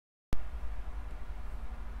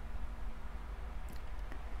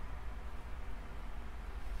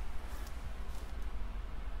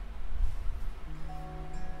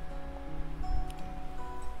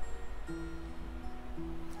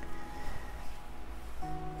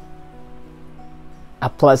A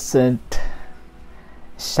pleasant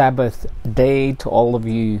Sabbath day to all of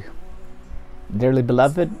you, dearly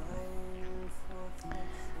beloved.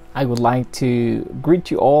 I would like to greet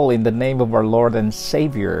you all in the name of our Lord and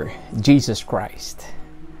Savior, Jesus Christ.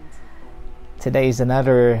 Today is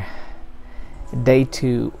another day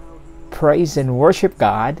to praise and worship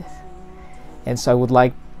God, and so I would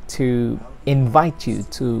like to invite you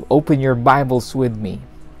to open your Bibles with me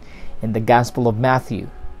in the Gospel of Matthew,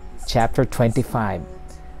 chapter 25.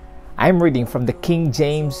 I'm reading from the King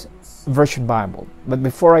James Version Bible. But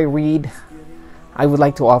before I read, I would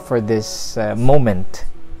like to offer this moment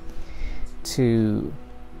to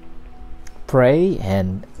pray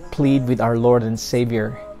and plead with our Lord and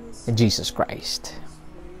Savior, Jesus Christ.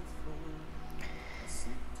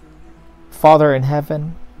 Father in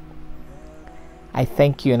heaven, I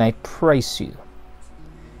thank you and I praise you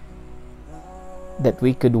that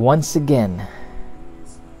we could once again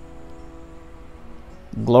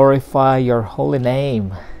glorify your holy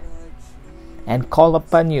name and call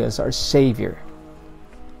upon you as our Savior.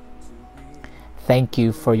 Thank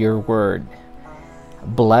you for your word.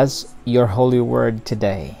 Bless your holy word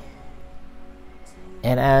today.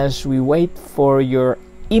 And as we wait for your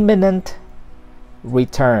imminent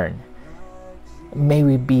return, may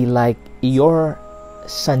we be like your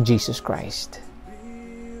Son Jesus Christ,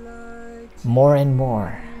 more and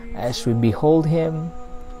more as we behold him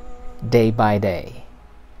day by day.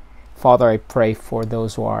 Father, I pray for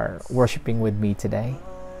those who are worshiping with me today.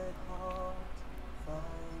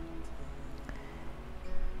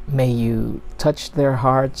 May you touch their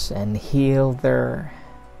hearts and heal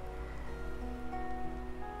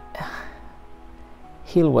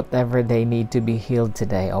whatever they need to be healed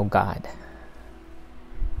today, oh God.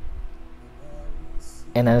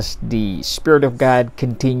 And as the Spirit of God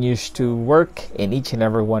continues to work in each and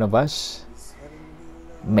every one of us,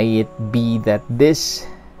 may it be that this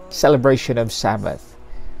celebration of Sabbath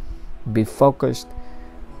be focused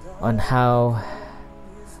on how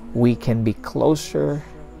we can be closer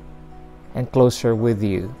and closer with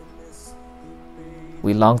you.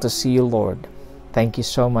 We long to see you, Lord. Thank you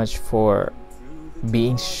so much for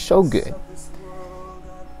being so good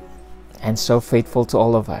and so faithful to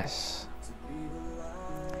all of us.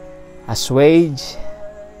 Assuage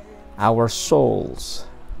our souls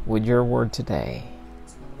with your word today.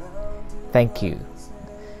 Thank you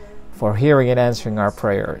for hearing and answering our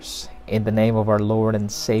prayers in the name of our Lord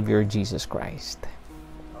and Savior Jesus Christ.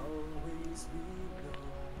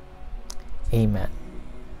 Amen.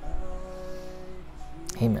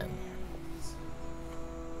 Amen.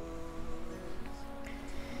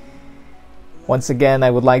 Once again, I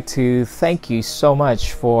would like to thank you so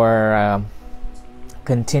much for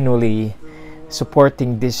continually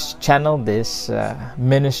supporting this channel, this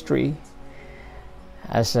ministry.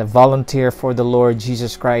 As a volunteer for the Lord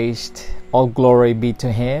Jesus Christ, all glory be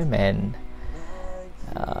to him, and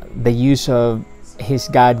the use of his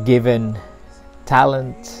God-given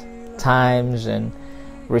talent, times, and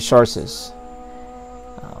resources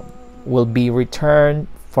will be returned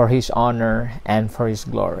for his honor and for his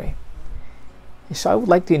glory. So I would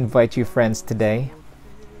like to invite you, friends, today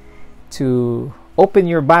to open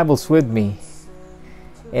your Bibles with me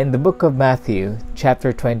in the book of Matthew,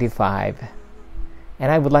 chapter 25.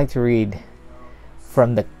 And I would like to read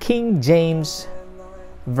from the King James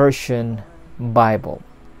Version Bible.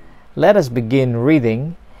 Let us begin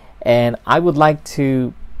reading, and I would like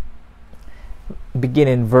to begin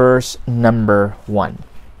in verse number 1.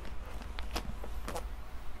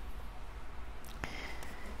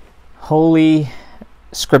 Holy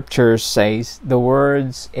Scripture says, the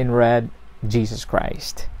words in red, Jesus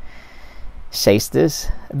Christ says this: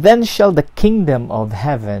 Then shall the kingdom of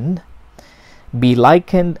heaven be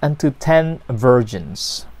likened unto 10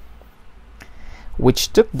 virgins,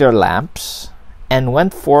 which took their lamps and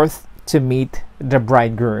went forth to meet the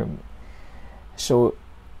bridegroom. So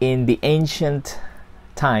in the ancient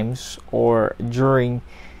times, or during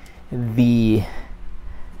the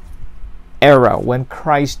era when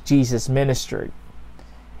Christ Jesus ministered,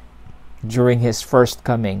 during his first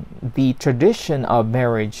coming, the tradition of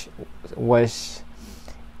marriage was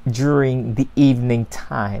during the evening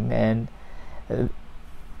time, and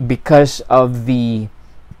because of the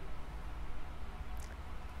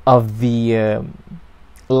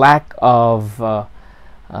lack of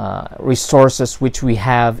resources which we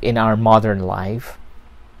have in our modern life,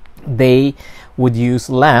 they would use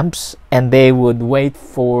lamps, and they would wait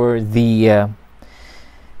for the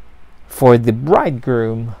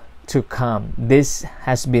bridegroom to come. This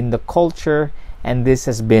has been the culture, and this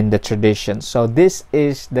has been the tradition. So this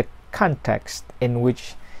is the context in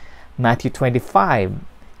which Matthew 25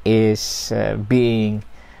 is being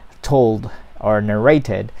told or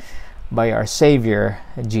narrated by our Savior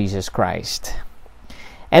Jesus Christ.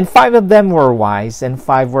 And 5 of them were wise and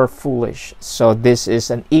 5 were foolish. So this is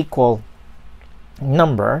an equal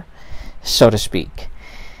number, so to speak.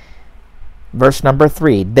 Verse number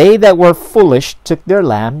 3, they that were foolish took their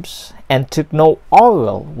lamps and took no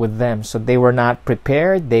oil with them. So they were not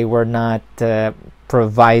prepared. They were not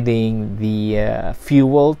providing the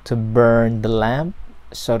fuel to burn the lamp,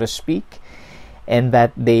 so to speak. And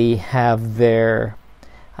that they have their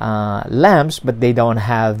lamps, but they don't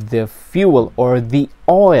have the fuel or the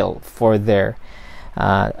oil for their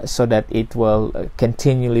so that it will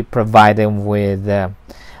continually provide them with a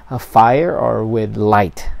fire or with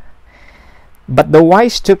light. But the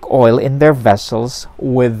wise took oil in their vessels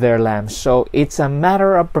with their lamps. So it's a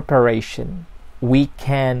matter of preparation. We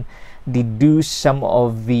can deduce some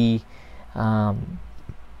of the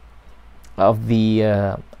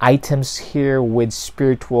items here with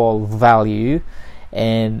spiritual value,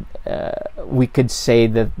 and we could say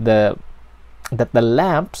that the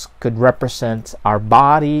lamps could represent our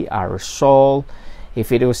body, our soul.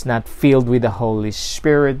 If it was not filled with the Holy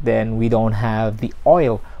Spirit, then we don't have the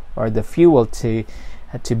oil or the fuel to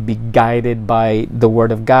be guided by the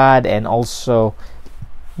Word of God, and also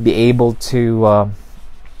be able to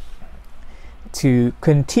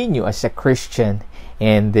continue as a Christian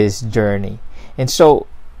in this journey. And so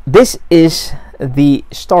this is the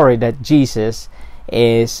story that Jesus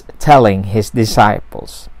is telling his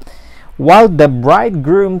disciples. While the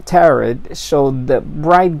bridegroom tarried, so the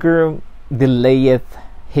bridegroom delayeth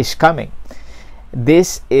his coming.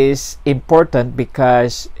 This is important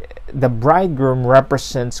because the bridegroom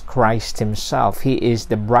represents Christ himself. He is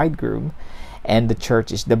the bridegroom and the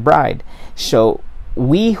church is the bride. So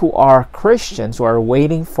we who are Christians, who are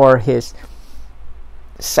waiting for his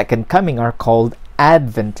second coming, are called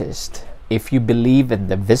Adventists. If you believe in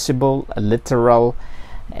the visible, literal,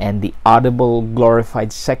 and the audible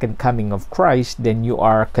glorified second coming of Christ, then you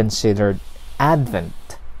are considered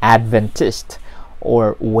Adventist,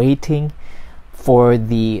 or waiting for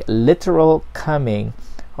the literal coming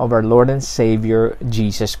of our Lord and Savior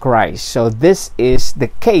Jesus Christ. So this is the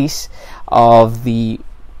case of the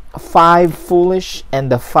 5 foolish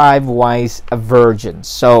and the 5 wise virgins.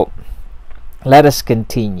 So let us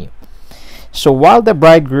continue. So while the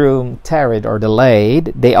bridegroom tarried or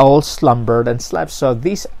delayed, they all slumbered and slept. So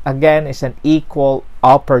this again is an equal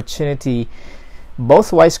opportunity.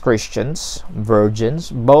 Both wise Christians,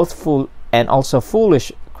 virgins, both fool and also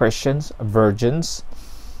foolish Christians, virgins.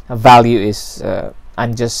 Value is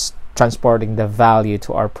I'm just transporting the value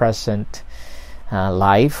to our present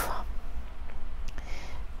life.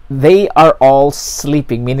 They are all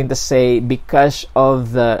sleeping, meaning to say, because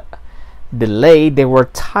of the delay, they were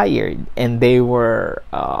tired, and they were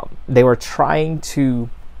trying to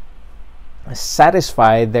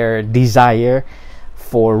satisfy their desire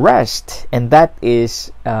for rest, and that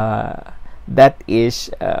is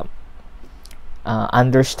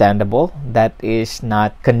understandable. That is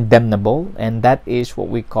not condemnable, and that is what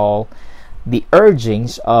we call the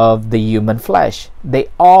urgings of the human flesh. They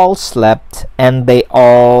all slept and they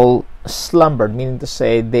all slumbered, meaning to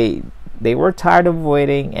say they were tired of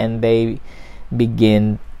waiting, and they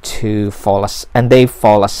begin to fall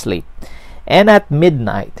asleep. And at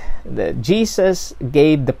midnight, Jesus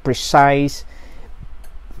gave the precise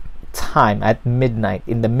time at midnight,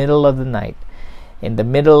 in the middle of the night, in the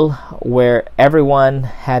middle where everyone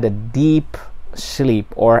had a deep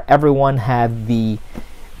sleep, or everyone had the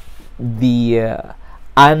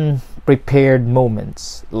unprepared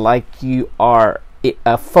moments, like you are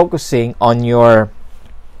focusing on your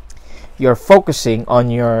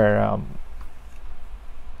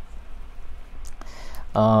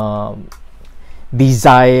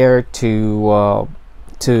desire to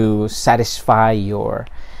satisfy your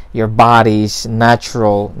body's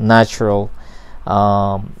natural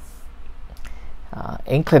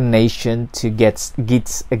inclination to get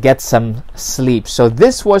some sleep. So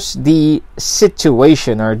this was the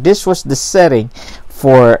situation, or this was the setting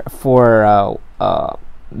for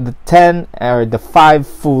the 10 or the 5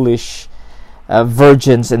 foolish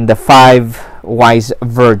virgins and the 5 wise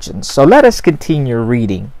virgins. So let us continue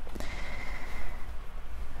reading.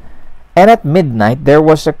 And at midnight there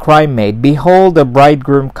was a cry made, Behold, the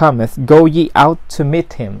bridegroom cometh, go ye out to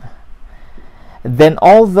meet him. Then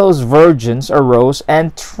all those virgins arose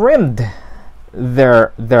and trimmed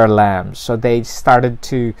their lamps. So they started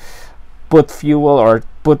to put fuel, or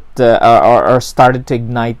started to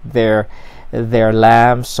ignite their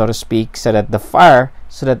lamps, so to speak, so that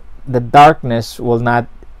the darkness will not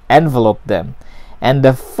envelope them. And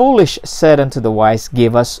the foolish said unto the wise,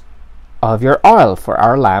 Give us of your oil, for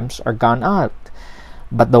our lamps are gone out.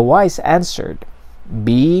 But the wise answered,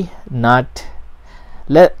 Be not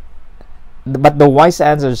let but the wise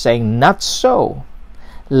answered, saying, Not so,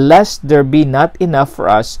 lest there be not enough for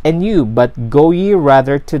us and you, but go ye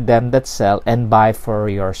rather to them that sell, and buy for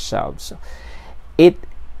yourselves. It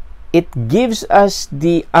gives us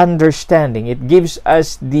the understanding. It gives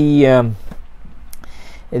us the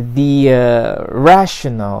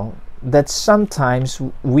rationale that sometimes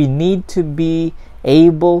we need to be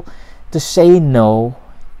able to say no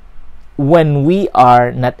when we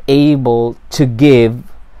are not able to give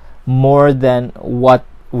more than what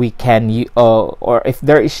we can, or if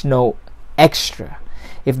there is no extra,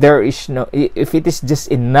 if it is just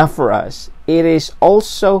enough for us. It is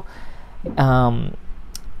also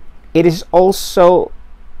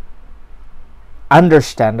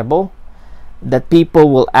understandable that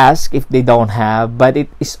people will ask if they don't have, but it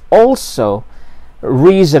is also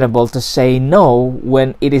reasonable to say no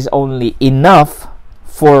when it is only enough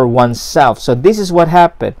for oneself. So this is what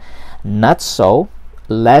happened. Not so,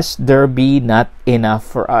 lest there be not enough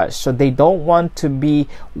for us. So they don't want to be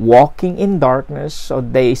walking in darkness. So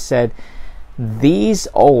they said, these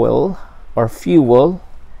oil or fuel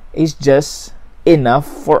is just enough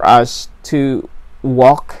for us to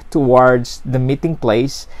walk towards the meeting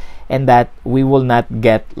place, and that we will not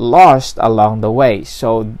get lost along the way.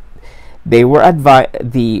 So they were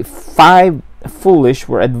the 5 foolish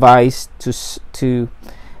were advised to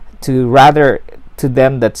rather to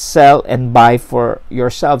them that sell and buy for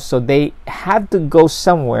yourselves. So they had to go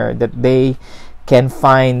somewhere that they can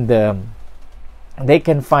find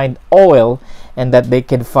oil, and that they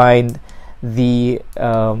can find the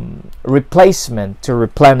replacement to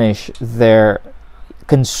replenish their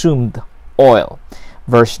consumed oil.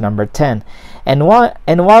 Verse number 10. And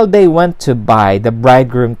while they went to buy, the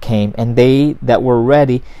bridegroom came, and they that were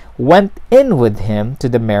ready went in with him to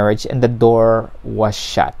the marriage, and the door was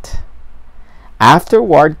shut.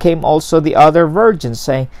 Afterward came also the other virgins,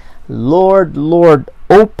 saying, Lord, Lord,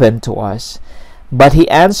 open to us. But he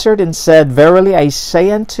answered and said, Verily I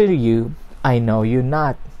say unto you, I know you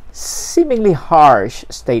not. Seemingly harsh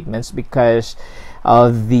statements because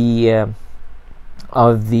of the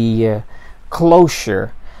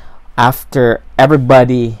closure after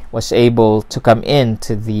everybody was able to come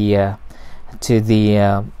into the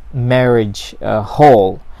marriage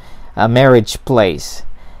hall, marriage place.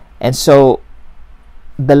 And so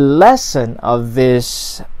the lesson of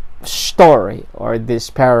this story or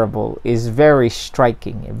this parable is very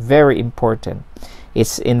striking, very important.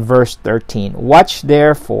 It's in verse 13. Watch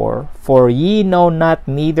therefore, for ye know not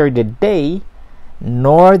neither the day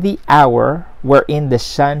nor the hour wherein the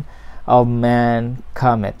Son of Man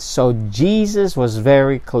cometh. So Jesus was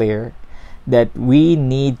very clear that we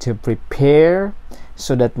need to prepare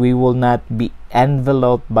so that we will not be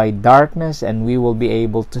enveloped by darkness, and we will be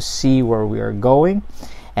able to see where we are going,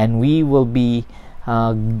 and we will be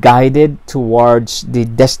guided towards the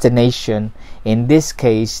destination, in this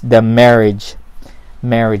case the marriage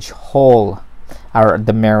hall, or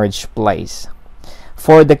the marriage place.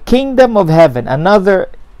 For the kingdom of heaven, another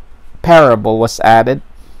parable was added,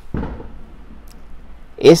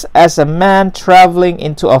 is as a man traveling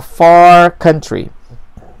into a far country.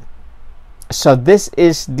 So this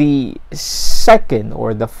is the second,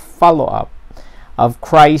 or the follow-up of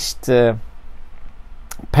Christ's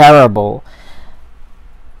parable,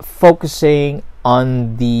 focusing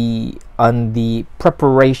on the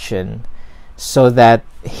preparation, so that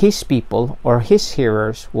his people or his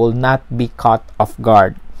hearers will not be caught off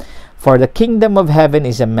guard. For the kingdom of heaven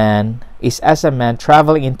is as a man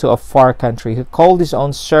traveling into a far country, who called his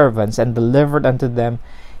own servants and delivered unto them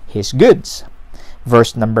his goods.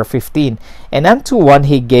 Verse number 15. And unto one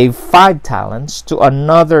he gave 5 talents, to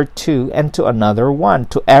another 2, and to another 1,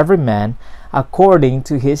 to every man according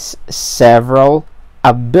to his several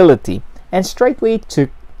ability. And straightway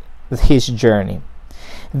took his journey.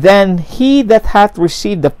 Then he that hath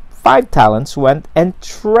received the 5 talents went and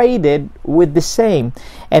traded with the same,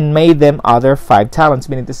 and made them other 5 talents.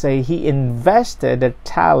 Meaning to say, he invested the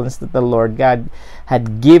talents that the Lord God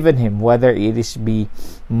had given him, whether it is be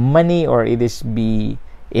money, or it is be,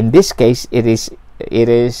 in this case, it is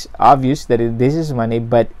obvious that this is money,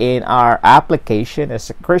 but in our application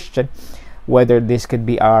as a Christian, whether this could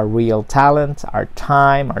be our real talent, our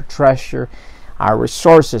time, our treasure, our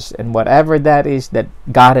resources, and whatever that is that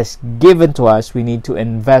God has given to us, we need to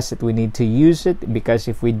invest it, we need to use it, because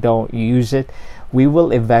if we don't use it, we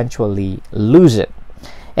will eventually lose it.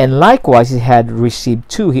 And likewise, he had received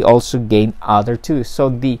 2, he also gained other 2. So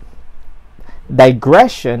the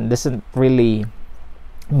digression doesn't really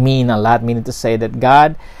mean a lot, meaning to say that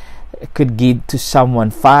God could give to someone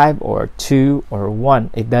 5 or 2 or 1.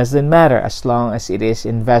 It doesn't matter as long as it is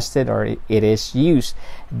invested or it is used.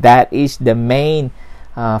 That is the main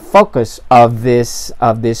focus of this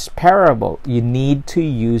parable. You need to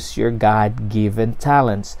use your God-given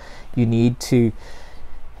talents. You need to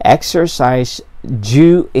exercise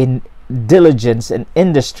due in diligence and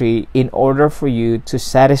industry in order for you to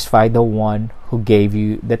satisfy the one who gave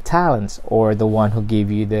you the talents, or the one who gave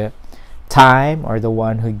you the time, or the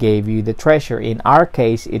one who gave you the treasure. In our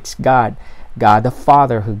case, it's God the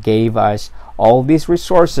Father, who gave us all these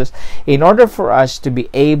resources in order for us to be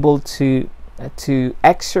able to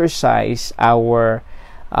exercise our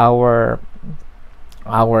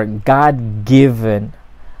God-given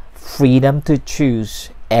freedom to choose,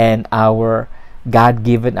 and our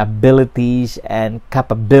God-given abilities and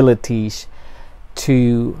capabilities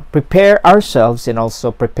to prepare ourselves and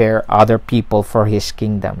also prepare other people for His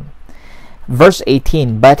kingdom. Verse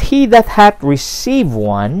 18, but he that hath received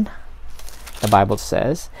one, the Bible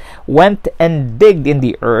says, went and digged in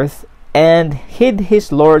the earth and hid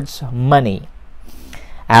his Lord's money.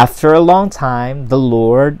 After a long time, the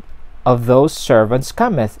Lord of those servants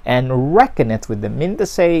cometh and reckoneth with them. Meaning to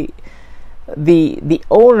say, the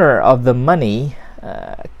owner of the money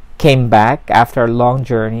came back after a long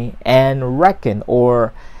journey and reckoned,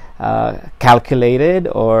 or calculated,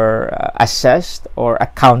 or assessed, or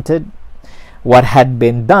accounted what had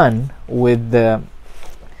been done with the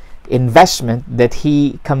investment that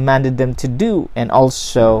he commanded them to do, and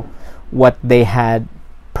also what they had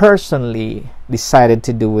personally decided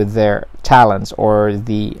to do with their talents, or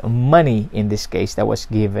the money in this case that was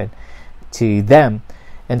given to them.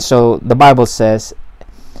 And so the Bible says,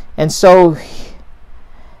 and so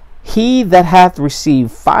he that hath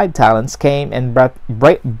received 5 talents came and brought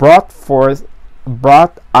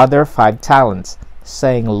other 5 talents,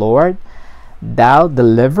 saying, Lord, thou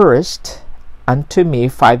deliverest unto me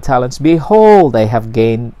 5 talents. Behold, I have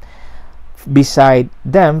gained beside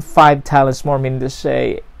them 5 talents more. Meaning to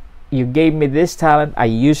say, you gave me this talent, I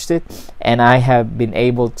used it, and I have been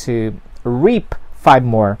able to reap 5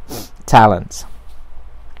 more talents.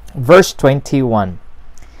 Verse 21,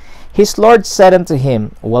 his Lord said unto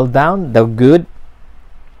him, well done, thou good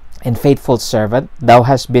and faithful servant. Thou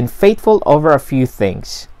hast been faithful over a few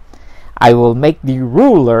things. I will make thee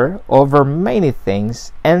ruler over many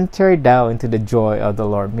things. Enter thou into the joy of the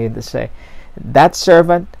Lord. Meaning to say, that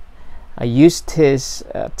servant used his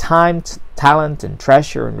time, talent, and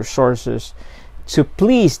treasure and resources to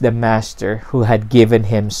please the master who had given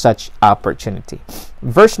him such opportunity.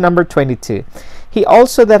 Verse number 22. He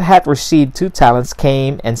also that had received 2 talents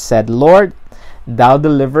came and said, Lord, thou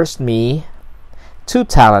deliverest me 2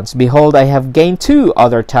 talents. Behold, I have gained 2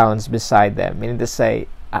 other talents beside them. Meaning to say,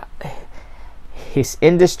 his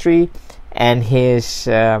industry and his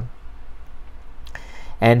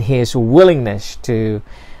willingness to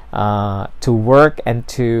work and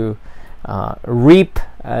to reap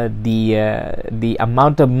the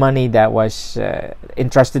amount of money that was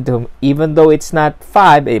entrusted to him, even though it's not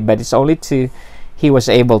 5, but it's only 2, he was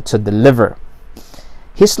able to deliver.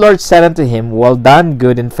 His Lord said unto him, well done,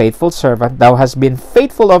 good and faithful servant. Thou hast been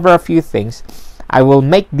faithful over a few things. I will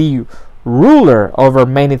make thee ruler over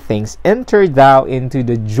many things. Enter thou into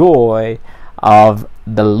the joy of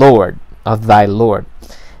the Lord, of thy Lord.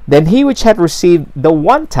 Then he which had received the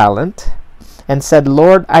 1 talent, and said,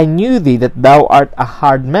 Lord, I knew thee that thou art an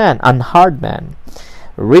hard man,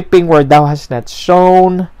 reaping where thou hast not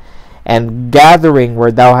sown, and gathering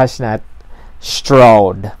where thou hast not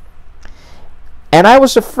strawed. And I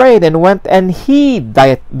was afraid, and went and hid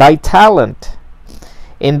thy talent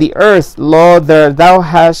in the earth. Lo, there thou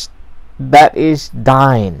hast that is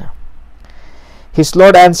thine. His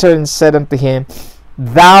Lord answered and said unto him,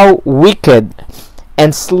 thou wicked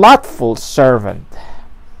and slothful servant,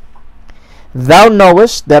 thou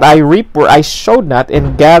knowest that I reap where I sowed not,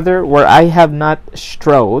 and gather where I have not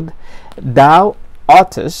strawed. Thou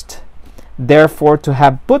oughtest therefore to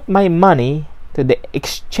have put my money to the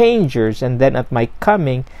exchangers, and then at my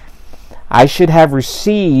coming I should have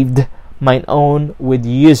received mine own with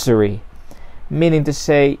usury. Meaning to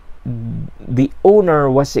say, the owner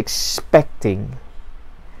was expecting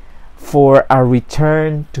for a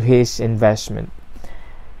return to his investment.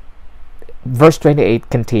 Verse 28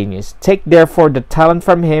 continues, take therefore the talent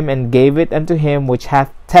from him, and gave it unto him which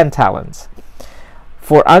hath 10 talents.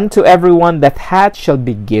 For unto every one that hath shall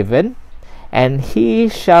be given, and he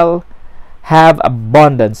shall have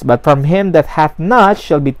abundance. But from him that hath not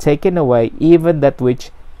shall be taken away even that which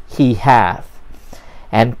he hath.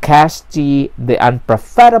 And cast ye the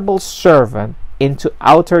unprofitable servant into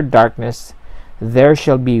outer darkness. there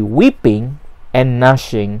shall be weeping and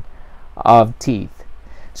gnashing of teeth.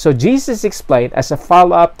 So Jesus explained, as a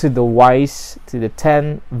follow-up to the wise, to the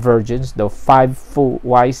 10 virgins, the 5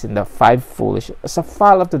 wise and the 5 foolish. As a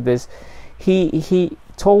follow-up to this, he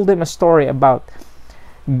told them a story about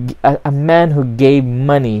a man who gave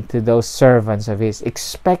money to those servants of his,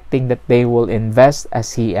 expecting that they will invest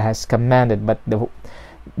as he has commanded. But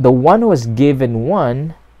the one who was given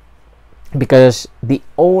one, because the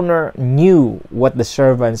owner knew what the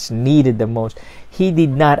servants needed the most, he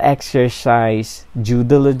did not exercise due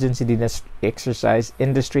diligence, he did not exercise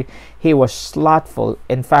industry, he was slothful.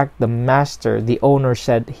 In fact, the master, the owner,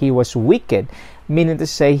 said he was wicked, meaning to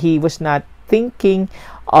say he was not thinking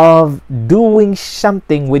of doing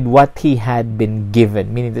something with what he had been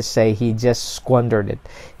given, meaning to say he just squandered it,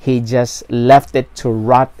 he just left it to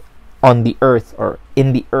rot on the earth or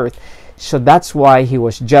in the earth. So that's why he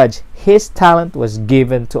was judged. His talent was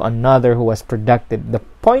given to another who was productive. The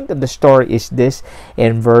point of the story is this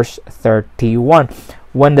in verse 31.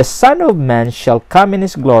 When the Son of Man shall come in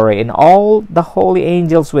his glory, and all the holy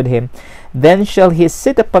angels with him, then shall he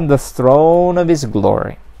sit upon the throne of his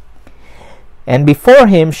glory. And before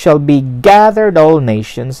him shall be gathered all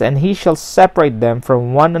nations, and he shall separate them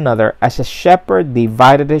from one another, as a shepherd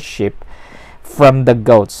divided his sheep from the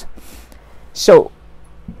goats. So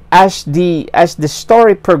as the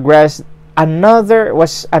story progressed,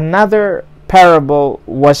 another parable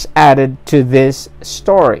was added to this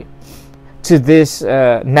story, to this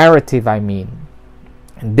narrative. I mean,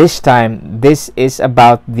 this time this is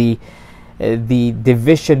about the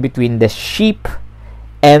division between the sheep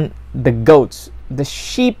and the goats. The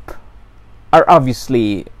sheep are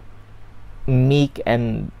obviously meek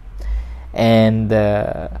and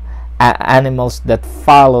animals that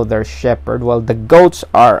follow their shepherd, while the goats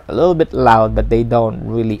are a little bit loud, but they don't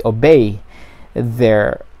really obey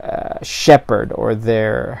their shepherd, or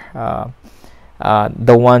their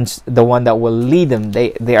the one that will lead them.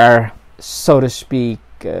 They are, so to speak,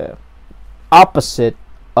 opposite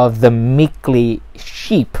of the meekly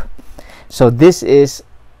sheep. So this is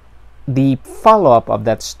the follow-up of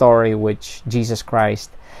that story which Jesus Christ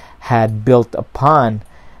had built upon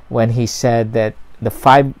when he said that the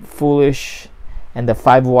 5 foolish and the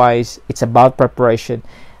 5 wise, it's about preparation.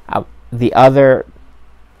 The other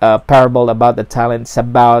parable about the talents,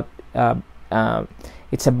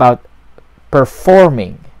 it's about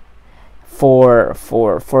performing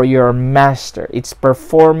for your master. It's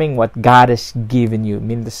performing what God has given you.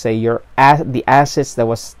 Meaning to say, the assets that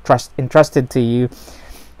was entrusted to you,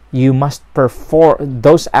 you must perform.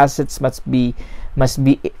 Those assets must be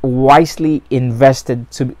wisely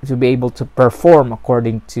invested to be able to perform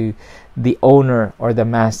according to the owner or the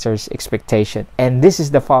master's expectation. And this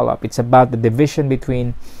is the follow-up. It's about the division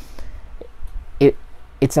between it.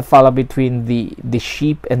 It's a follow-up between the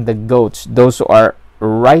sheep and the goats, those who are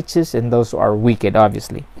righteous and those who are wicked,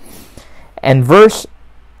 obviously. And verse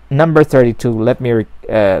number 32, let me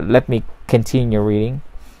continue reading.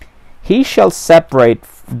 He shall separate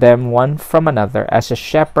them one from another, as a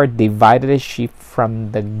shepherd divided his sheep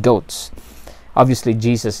from the goats. Obviously,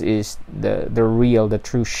 Jesus is the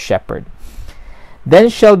true shepherd. Then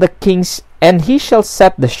shall the kings, and he shall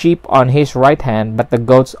set the sheep on his right hand, but the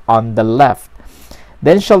goats on the left.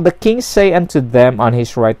 Then shall the king say unto them on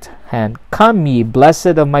his right hand, Come ye,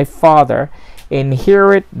 blessed of my Father,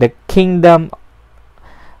 inherit the kingdom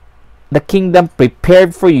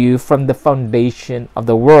prepared for you from the foundation of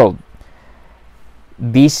the world.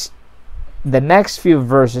 The next few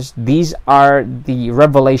verses, these are the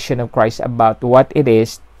revelation of Christ about what it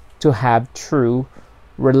is to have true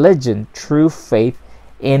religion, true faith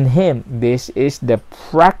in Him. This is the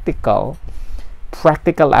practical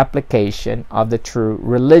application of the true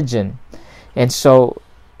religion. And so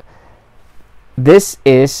this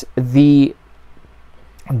is the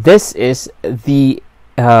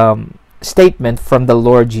statement from the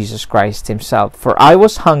Lord Jesus Christ Himself. For I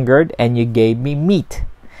was hungered, and you gave me meat.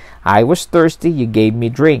 I was thirsty, you gave me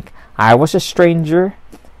drink. I was a stranger,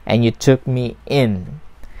 and you took me in.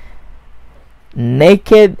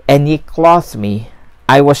 Naked, and ye clothed me.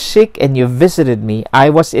 I was sick, and you visited me.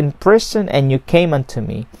 I was in prison, and you came unto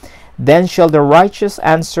me. Then shall the righteous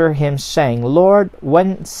answer him, saying, Lord,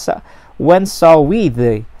 when saw we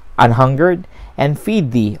thee an hungered, and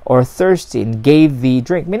feed thee, or thirsty, and gave thee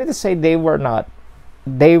drink? Meaning to say, they were not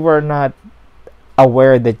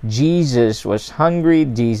aware that Jesus was hungry,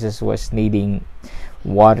 Jesus was needing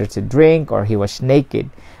water to drink, or he was naked.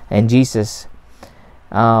 And Jesus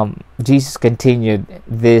continued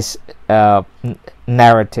this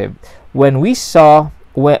narrative. When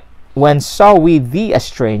when saw we thee a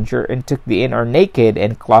stranger, and took thee in, or naked,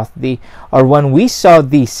 and clothed thee? Or when we saw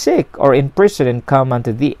thee sick, or in prison, and come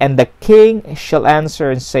unto thee? And the king shall answer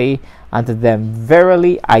and say unto them,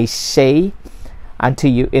 Verily I say unto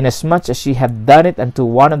you, inasmuch as ye have done it unto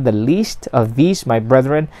one of the least of these my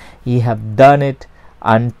brethren, ye have done it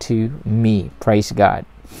unto me. Praise God.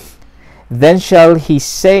 Then shall he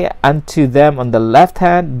say unto them on the left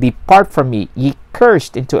hand, Depart from me, ye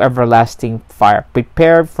cursed, into everlasting fire,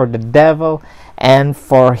 prepared for the devil and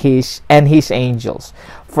for his angels.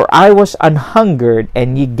 For I was an-hungered,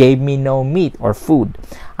 and ye gave me no meat or food.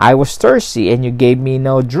 I was thirsty, and you gave me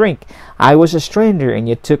no drink. I was a stranger, and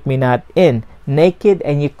ye took me not in. Naked,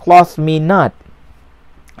 and ye clothed me not.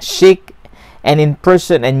 Sick, and in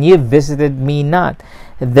prison, and ye visited me not.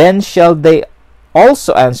 Then shall they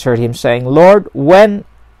also answer him, saying, Lord, when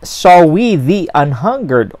saw we thee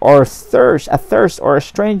an-hungered, or athirst, or a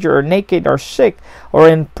stranger, or naked, or sick, or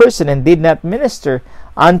in prison, and did not minister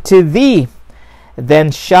unto thee?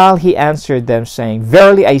 Then shall he answer them, saying,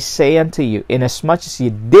 Verily I say unto you, inasmuch as ye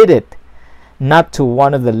did it not to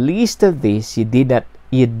one of the least of these, ye did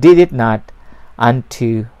it not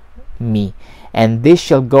unto me. And this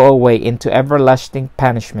shall go away into everlasting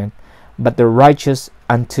punishment, but the righteous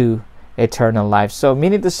unto eternal life. So,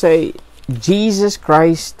 meaning to say, Jesus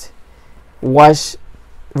Christ was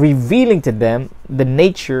revealing to them the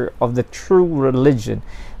nature of the true religion,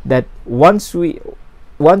 that once we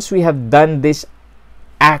have done these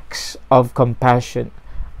acts of compassion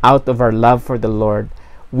out of our love for the Lord,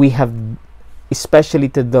 we have, especially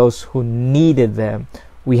to those who needed them,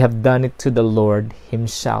 we have done it to the Lord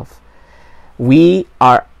himself. We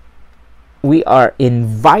are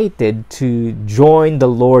invited to join the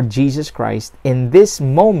Lord Jesus Christ in this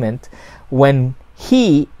moment when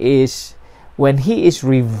He is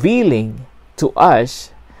revealing to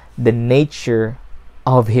us the nature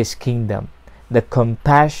of His kingdom, the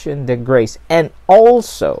compassion, the grace, and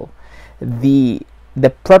also the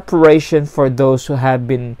preparation for those who have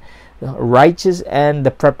been righteous and the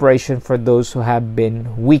preparation for those who have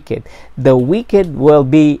been wicked. The wicked will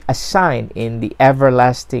be assigned in the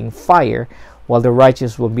everlasting fire, while the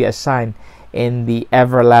righteous will be assigned in the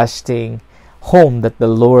everlasting home that the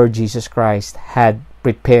Lord Jesus Christ had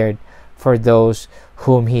prepared for those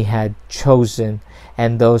whom He had chosen,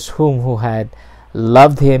 and those who had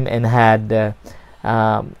loved Him and who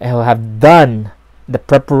have done the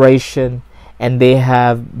preparation, and they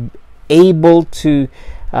have able to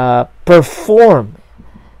perform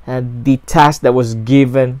the task that was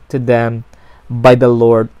given to them by the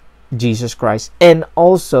Lord Jesus Christ. And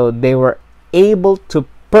also they were able to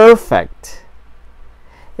perfect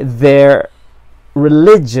their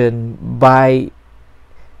religion by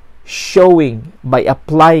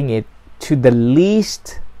applying it to the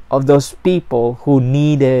least of those people who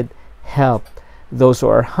needed help, those who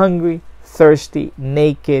are hungry, thirsty,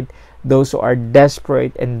 naked, those who are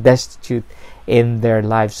desperate and destitute in their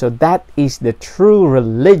lives. So that is the true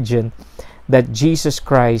religion that Jesus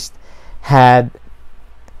Christ had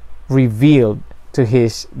revealed to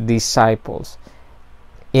His disciples.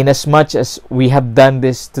 Inasmuch as we have done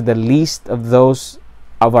this to the least of those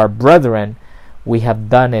of our brethren, we have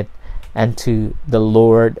done it unto the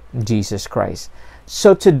Lord Jesus Christ.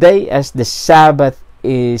 So today, as the Sabbath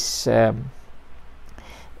is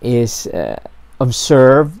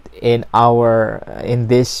observed in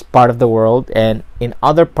this part of the world, and in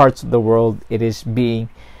other parts of the world it is being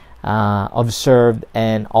observed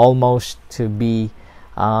and almost to be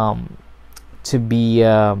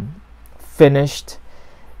finished.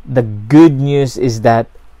 The good news is that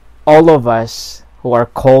all of us who are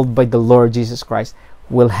called by the Lord Jesus Christ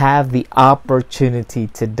will have the opportunity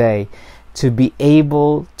today to be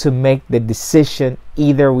able to make the decision,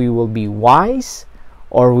 either we will be wise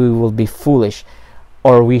or we will be foolish,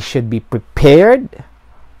 or we should be prepared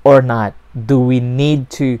or not. Do we need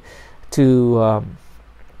to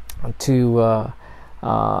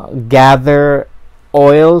gather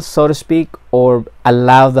oil, so to speak, or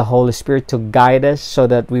allow the Holy Spirit to guide us so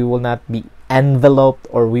that we will not be enveloped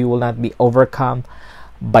or we will not be overcome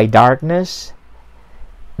by darkness?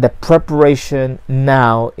 The preparation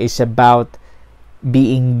now is about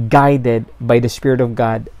being guided by the Spirit of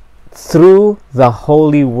God through the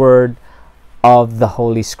holy word of the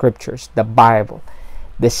Holy Scriptures, the Bible.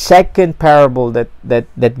 The second parable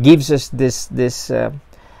that gives us this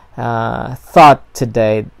thought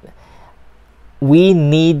today, we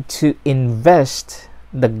need to invest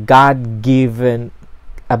the God-given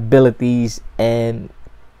abilities and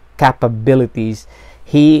capabilities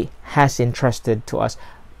He has entrusted to us,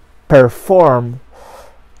 perform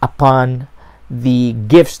upon the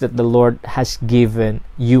gifts that the Lord has given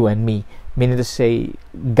you and me. Meaning to say,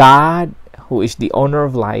 God, who is the owner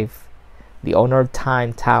of life, the owner of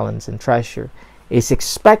time, talents, and treasure, is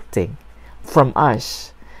expecting from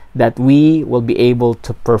us that we will be able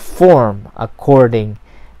to perform according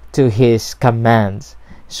to His commands.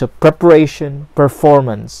 So preparation,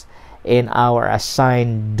 performance in our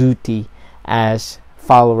assigned duty as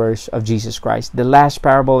followers of Jesus Christ. The last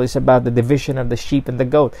parable is about the division of the sheep and the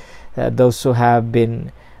goat. Those who have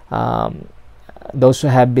been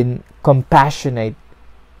compassionate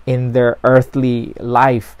in their earthly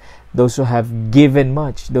life, those who have given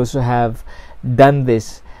much, those who have done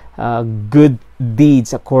this good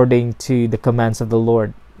deeds according to the commands of the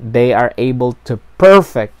Lord, they are able to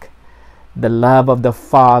perfect the love of the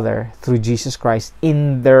Father through Jesus Christ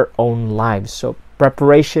in their own lives. So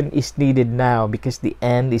preparation is needed now because the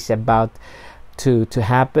end is about to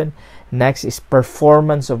happen. Next is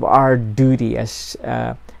performance of our duty as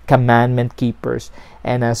commandment keepers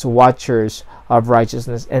and as watchers of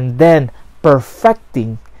righteousness, and then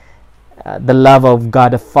perfecting the love of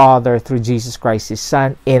God the Father through Jesus Christ His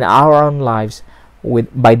Son in our own lives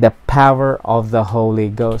by the power of the Holy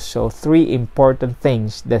Ghost. So 3 important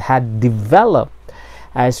things that had developed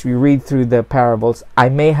as we read through the parables. I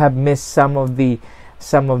may have missed some of the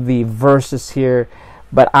verses here,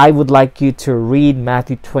 but I would like you to read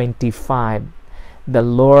Matthew 25. The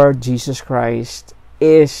Lord Jesus Christ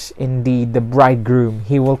is indeed the bridegroom.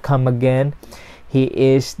 He will come again. He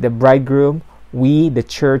is the bridegroom. We, the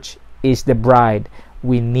church, is the bride.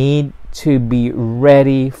 We need to be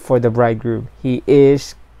ready for the bridegroom. He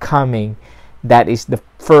is coming. That is the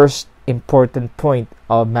first important point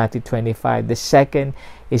of Matthew 25. The second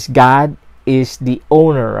is God is the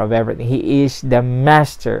owner of everything. He is the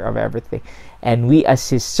master of everything. And we as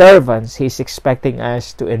His servants, He's expecting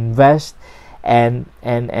us to invest and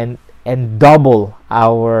double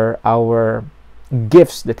our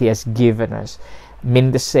gifts that He has given us.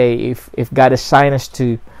 Meaning to say, if God assigned us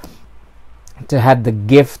to have the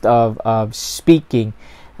gift of speaking,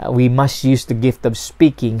 we must use the gift of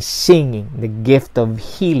speaking, singing, the gift of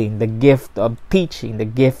healing, the gift of teaching, the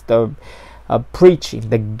gift of preaching,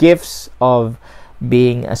 the gifts of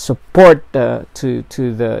being a support to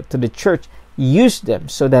the church. Use them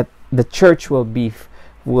so that the church will be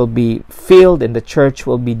filled and the church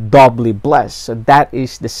will be doubly blessed. So that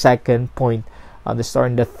is the second point of the story.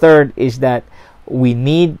 And the third is that we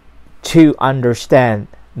need to understand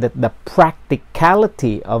that the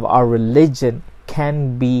practicality of our religion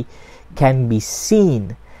can be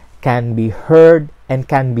seen, can be heard, and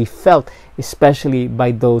can be felt, especially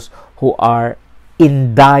by those who are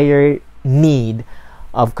in dire need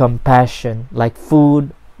of compassion, like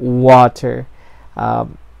food, water,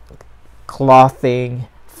 clothing,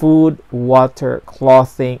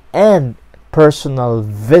 and personal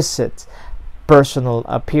visits, personal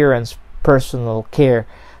appearance, personal care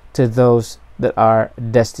to those that are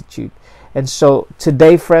destitute. And so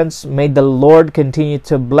today, friends, may the Lord continue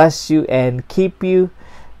to bless you and keep you.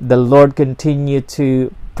 The Lord continue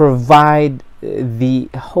to provide the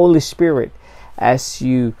Holy Spirit as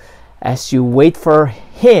you wait for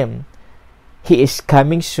Him. He is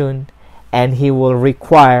coming soon, and He will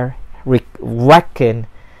reckon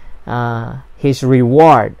His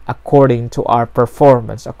reward according to our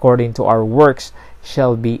performance, according to our works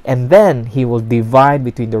shall be. And then He will divide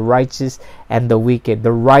between the righteous and the wicked.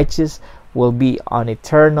 The righteous will be on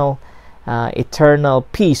eternal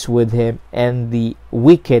peace with Him, and the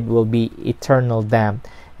wicked will be eternal damned.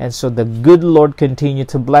 And so the good Lord continue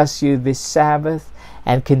to bless you this Sabbath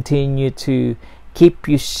and continue to keep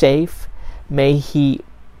you safe. May He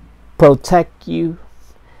protect you.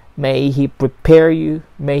 May He prepare you.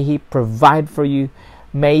 May He provide for you.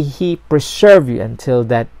 May He preserve you until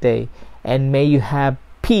that day. And may you have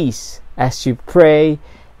peace as you pray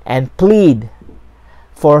and plead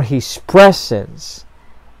for His presence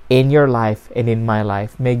in your life and in my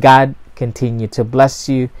life. May God continue to bless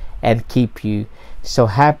you and keep you. So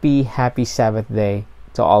happy Sabbath day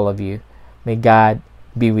to all of you. May God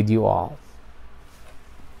be with you all.